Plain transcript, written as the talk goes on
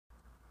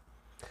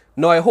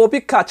Now, I hope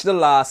you catch the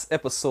last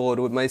episode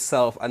with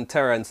myself and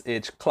Terrence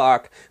H.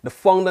 Clark, the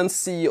founder and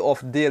CEO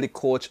of Daily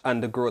Coach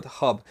and the Growth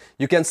Hub.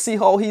 You can see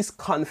how he's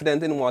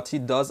confident in what he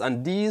does,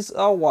 and these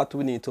are what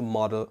we need to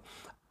model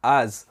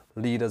as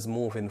leaders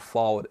moving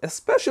forward,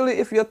 especially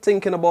if you're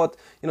thinking about,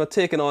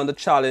 taking on the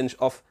challenge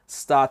of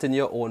starting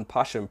your own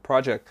passion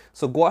project.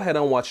 So go ahead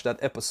and watch that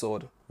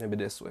episode, maybe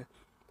this way.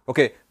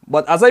 Okay,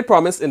 but as I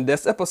promised, in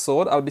this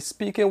episode, I'll be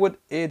speaking with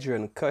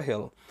Adrian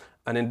Cahill.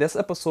 And in this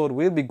episode,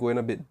 we'll be going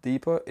a bit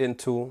deeper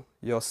into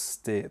your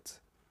state,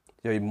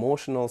 your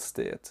emotional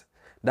state,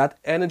 that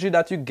energy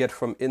that you get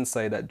from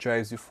inside that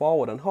drives you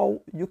forward, and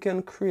how you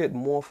can create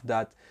more of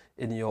that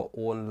in your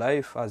own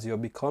life as you're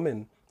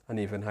becoming an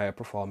even higher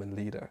performing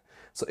leader.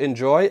 So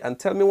enjoy and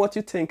tell me what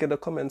you think in the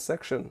comment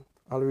section.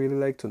 I'll really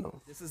like to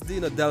know. This is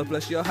Dino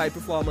Delplesh, your high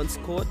performance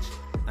coach,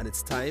 and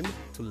it's time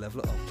to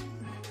level up.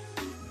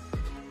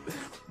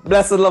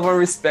 Blessed love and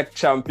respect,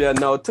 champion.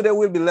 Now, today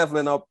we'll be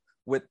leveling up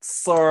with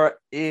Sir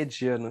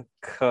Adrian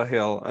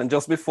Cahill. And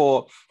just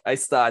before I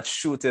start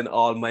shooting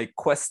all my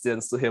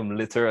questions to him,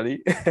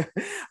 literally,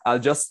 I'll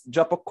just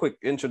drop a quick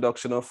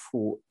introduction of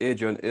who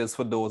Adrian is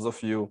for those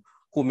of you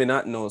who may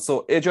not know.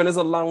 So Adrian is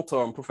a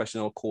long-term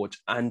professional coach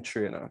and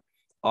trainer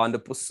on the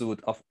pursuit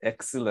of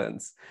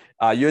excellence.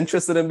 Are you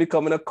interested in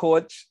becoming a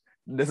coach?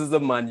 This is the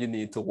man you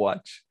need to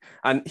watch.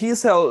 And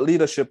he's held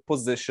leadership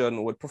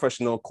position with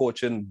professional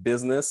coaching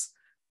business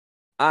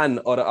and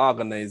other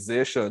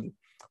organizations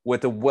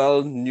with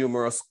a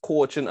numerous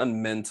coaching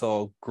and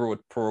mentor growth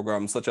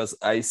programs such as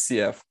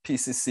ICF,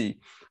 PCC.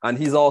 And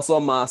he's also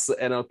a master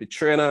NLP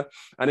trainer.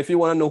 And if you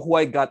want to know who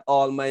I got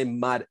all my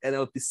mad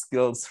NLP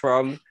skills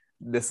from,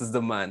 this is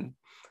the man.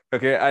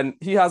 Okay, and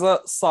he has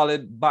a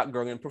solid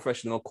background in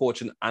professional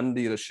coaching and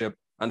leadership,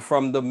 and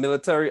from the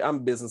military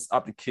and business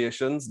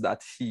applications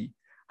that he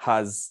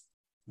has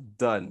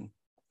done.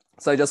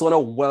 So I just want to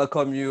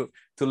welcome you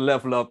to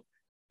Level Up,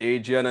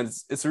 Adrian, and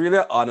it's really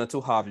an honor to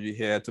have you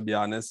here, to be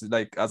honest.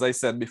 Like, as I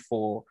said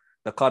before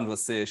the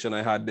conversation,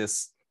 I had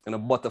this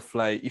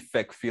butterfly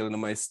effect feeling in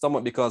my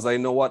stomach because I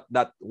know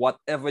that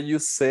whatever you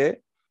say,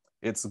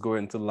 it's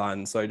going to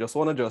land. So I just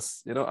want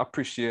to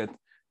appreciate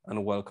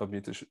and welcome you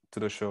to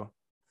the show.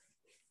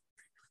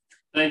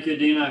 Thank you,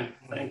 Dino.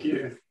 Thank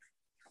you.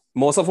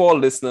 Most of our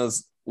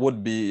listeners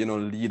would be,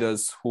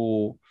 leaders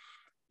who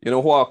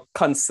are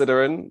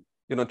considering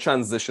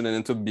transitioning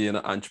into being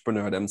an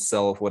entrepreneur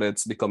themselves, whether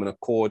it's becoming a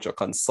coach or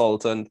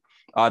consultant,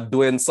 or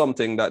doing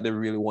something that they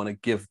really want to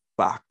give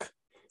back.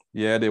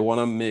 Yeah, they want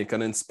to make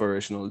an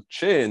inspirational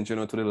change,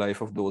 to the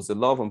life of those they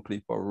love and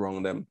people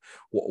around them.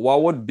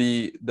 What would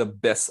be the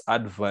best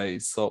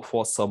advice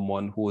for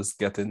someone who is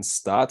getting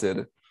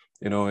started,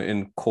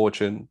 in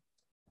coaching?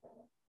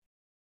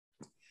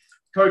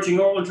 Coaching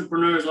all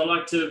entrepreneurs, I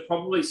like to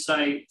probably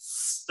say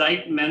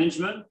state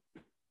management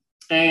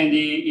and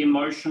the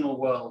emotional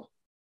world.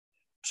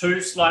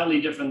 Two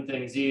slightly different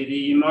things.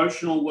 The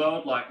emotional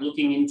world, like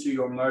looking into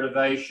your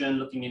motivation,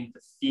 looking into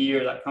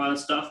fear, that kind of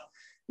stuff.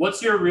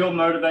 What's your real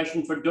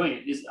motivation for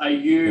doing it? Are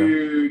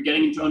you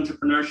getting into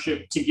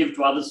entrepreneurship to give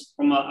to others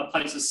from a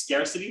place of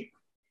scarcity?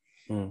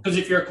 Because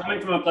if you're coming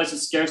from a place of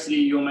scarcity,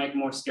 you'll make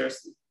more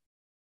scarcity.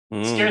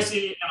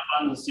 Scarcity and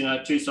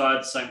abundance, two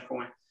sides, same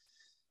coin.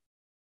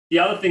 The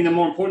other thing, the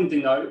more important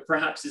thing though,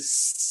 perhaps is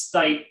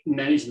state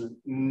management,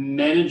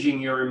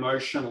 managing your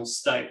emotional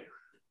state.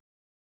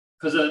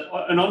 Because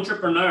an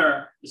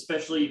entrepreneur,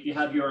 especially if you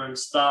have your own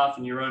staff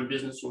and your own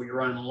business or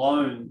your own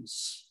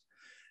loans,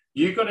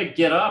 you've got to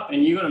get up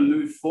and you've got to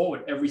move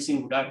forward every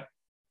single day,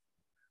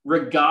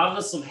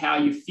 regardless of how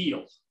you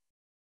feel.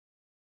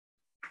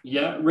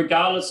 Yeah,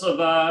 regardless of,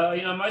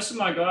 most of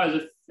my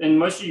guys, and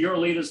most of your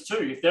leaders too,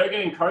 if they're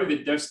getting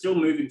COVID, they're still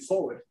moving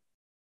forward.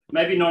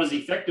 Maybe not as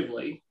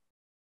effectively,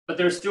 but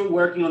they're still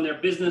working on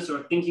their business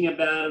or thinking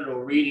about it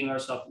or reading or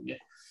something. Yeah.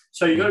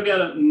 So you've got to be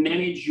able to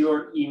manage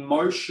your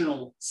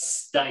emotional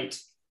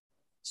state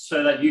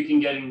so that you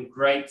can get in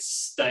great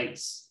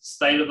states,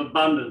 state of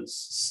abundance,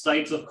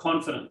 states of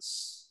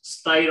confidence,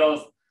 state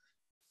of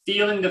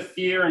feeling the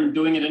fear and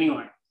doing it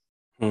anyway.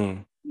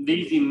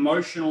 These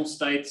emotional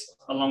states,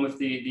 along with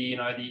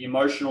the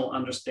emotional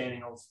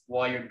understanding of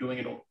why you're doing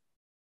it all.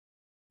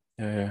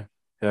 Yeah.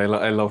 I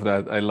love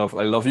that. I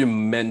love you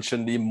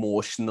mentioned the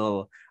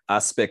emotional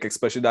aspect,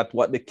 especially that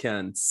what they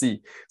can't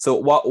see. So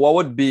what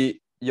would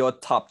be your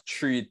top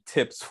 3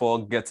 tips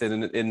for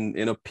getting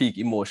in a peak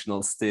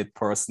emotional state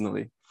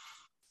personally?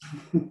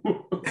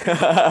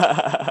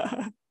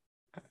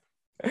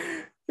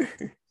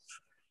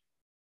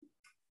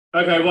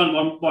 Okay,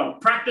 one.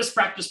 Practice.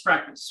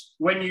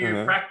 When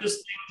you practice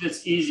things,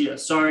 it's easier.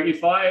 So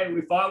if I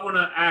want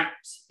to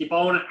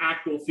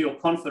act or feel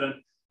confident,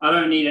 I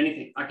don't need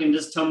anything. I can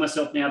just tell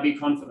myself now, be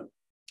confident,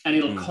 and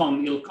it'll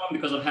come. It'll come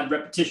because I've had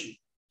repetition.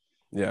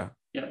 Yeah.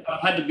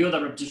 I've had to build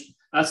that repetition.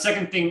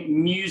 Second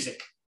thing, music.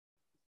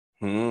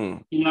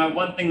 One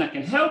thing that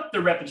can help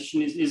the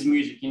repetition is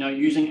music.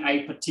 Using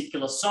a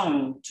particular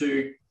song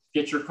to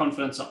get your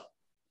confidence up,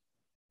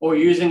 or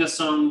using a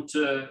song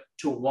to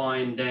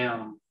wind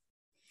down.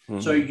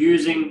 So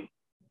using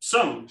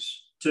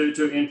songs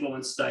to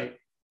influence state.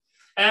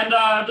 And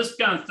I'm just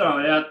going to throw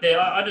it out there.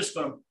 I just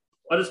got a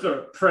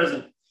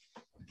present.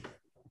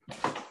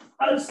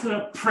 I just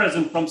got a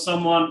present from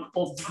someone,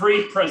 or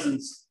 3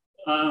 presents.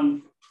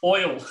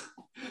 Oil.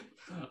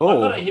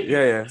 Oh,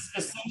 yeah.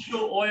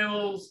 Essential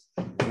oils.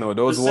 No,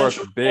 those work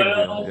big.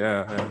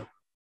 Yeah.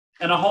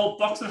 And a whole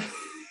box of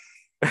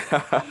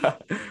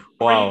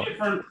wow. 3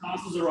 different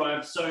parcels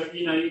arrived. So,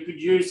 you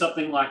could use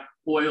something like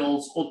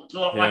oils or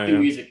like the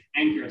music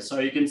anchors. So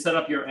you can set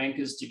up your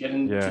anchors to get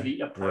into the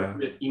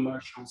appropriate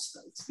emotional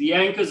states. The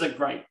anchors are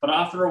great, but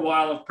after a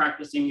while of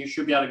practicing, you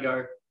should be able to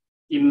go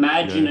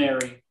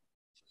imaginary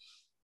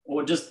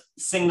or just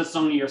sing the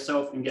song to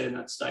yourself and get in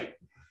that state.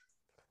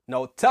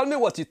 Now, tell me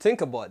what you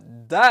think about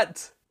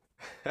that.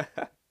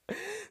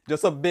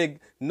 Just a big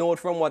note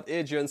from what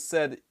Adrian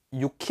said.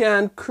 You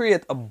can't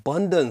create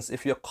abundance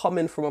if you're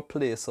coming from a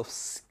place of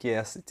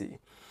scarcity.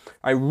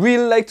 I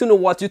really like to know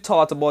what you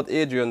thought about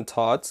Adrian's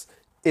thoughts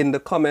in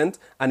the comment.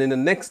 And in the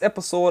next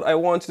episode, I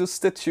want you to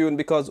stay tuned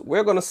because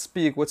we're going to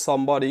speak with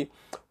somebody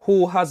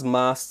who has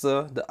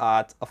mastered the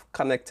art of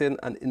connecting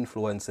and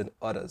influencing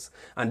others.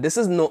 And this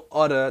is no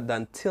other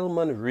than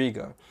Tillman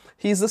Rieger.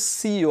 He's the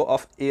CEO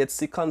of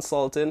HC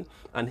Consulting,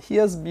 and he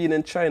has been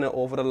in China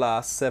over the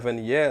last 7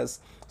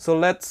 years. So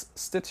let's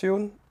stay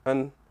tuned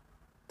and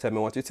tell me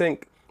what you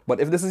think.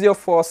 But if this is your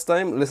first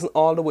time, listen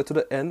all the way to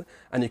the end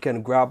and you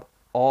can grab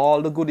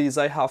all the goodies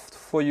I have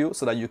for you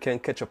so that you can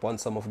catch up on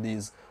some of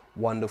these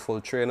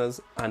wonderful trainers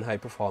and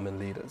high-performing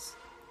leaders.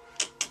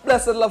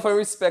 Blessed love and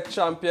respect,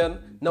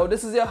 champion. Now,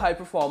 this is your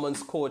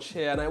high-performance coach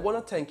here, and I want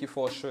to thank you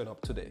for showing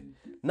up today.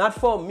 Not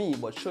for me,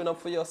 but showing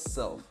up for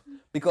yourself.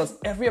 Because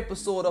every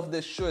episode of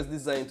this show is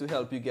designed to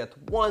help you get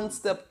one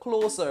step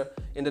closer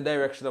in the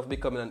direction of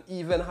becoming an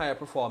even higher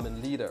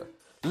performing leader.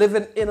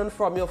 Living in and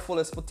from your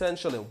fullest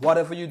potential in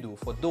whatever you do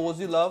for those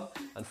you love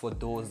and for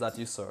those that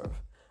you serve.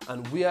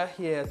 And we are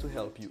here to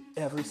help you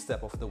every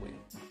step of the way.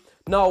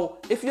 Now,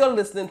 if you're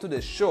listening to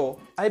this show,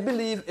 I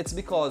believe it's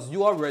because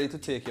you are ready to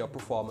take your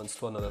performance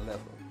to another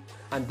level.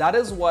 And that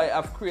is why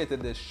I've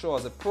created this show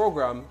as a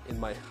program in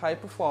my high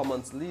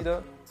performance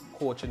leader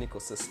coaching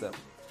ecosystem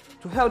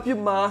to help you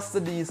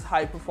master these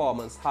high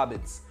performance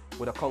habits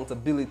with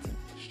accountability,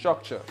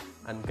 structure,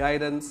 and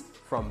guidance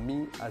from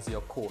me as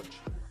your coach.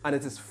 And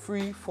it is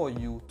free for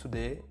you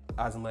today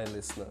as my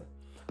listener.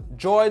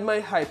 Join my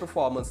high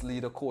performance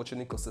leader coaching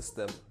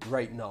ecosystem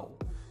right now.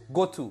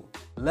 Go to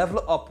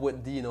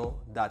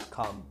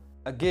levelupwithdino.com.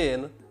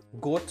 Again,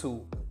 go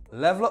to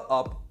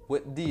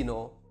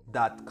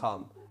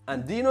levelupwithdino.com.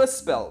 And Dino is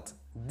spelled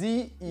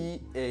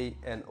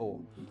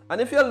D-E-A-N-O.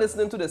 And if you're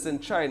listening to this in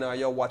China or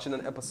you're watching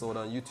an episode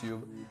on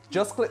YouTube,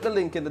 just click the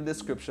link in the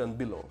description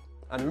below.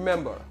 And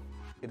remember,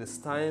 it is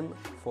time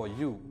for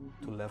you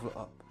to level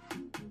up.